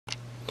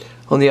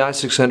On the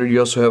I600 you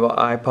also have an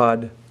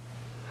iPod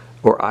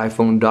or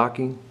iPhone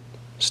docking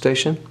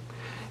station.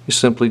 You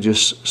simply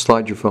just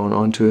slide your phone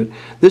onto it.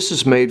 This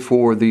is made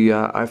for the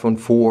iPhone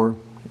 4.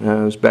 It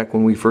was back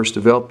when we first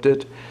developed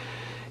it.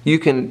 You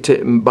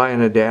can buy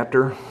an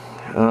adapter.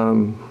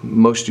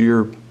 Most of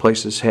your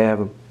places have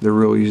them. They're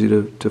real easy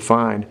to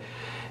find.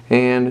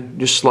 And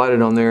just slide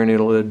it on there and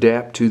it'll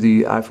adapt to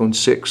the iPhone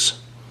 6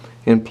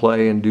 and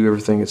play and do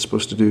everything it's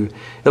supposed to do.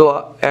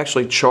 It'll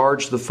actually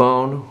charge the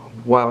phone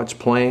while it's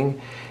playing,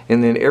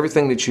 and then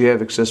everything that you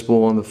have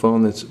accessible on the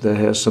phone that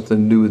has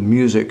something to do with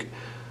music,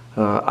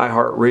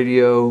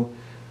 iHeartRadio,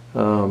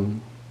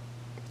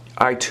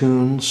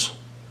 iTunes,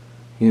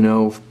 you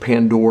know,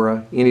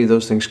 Pandora, any of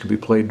those things can be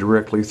played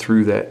directly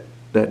through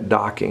that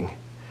docking.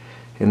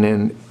 And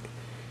then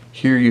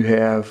here you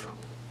have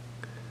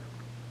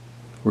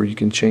where you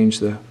can change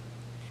the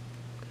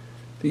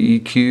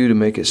EQ to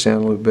make it sound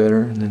a little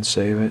better, and then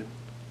save it.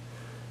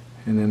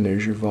 And then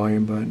there's your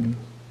volume button.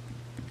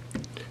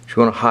 If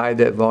you want to hide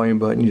that volume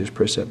button, you just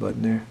press that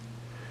button there.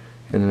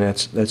 And then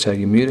that's how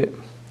you mute it.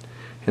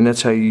 And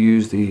that's how you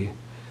use the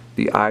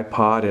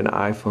iPod and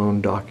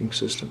iPhone docking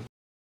system.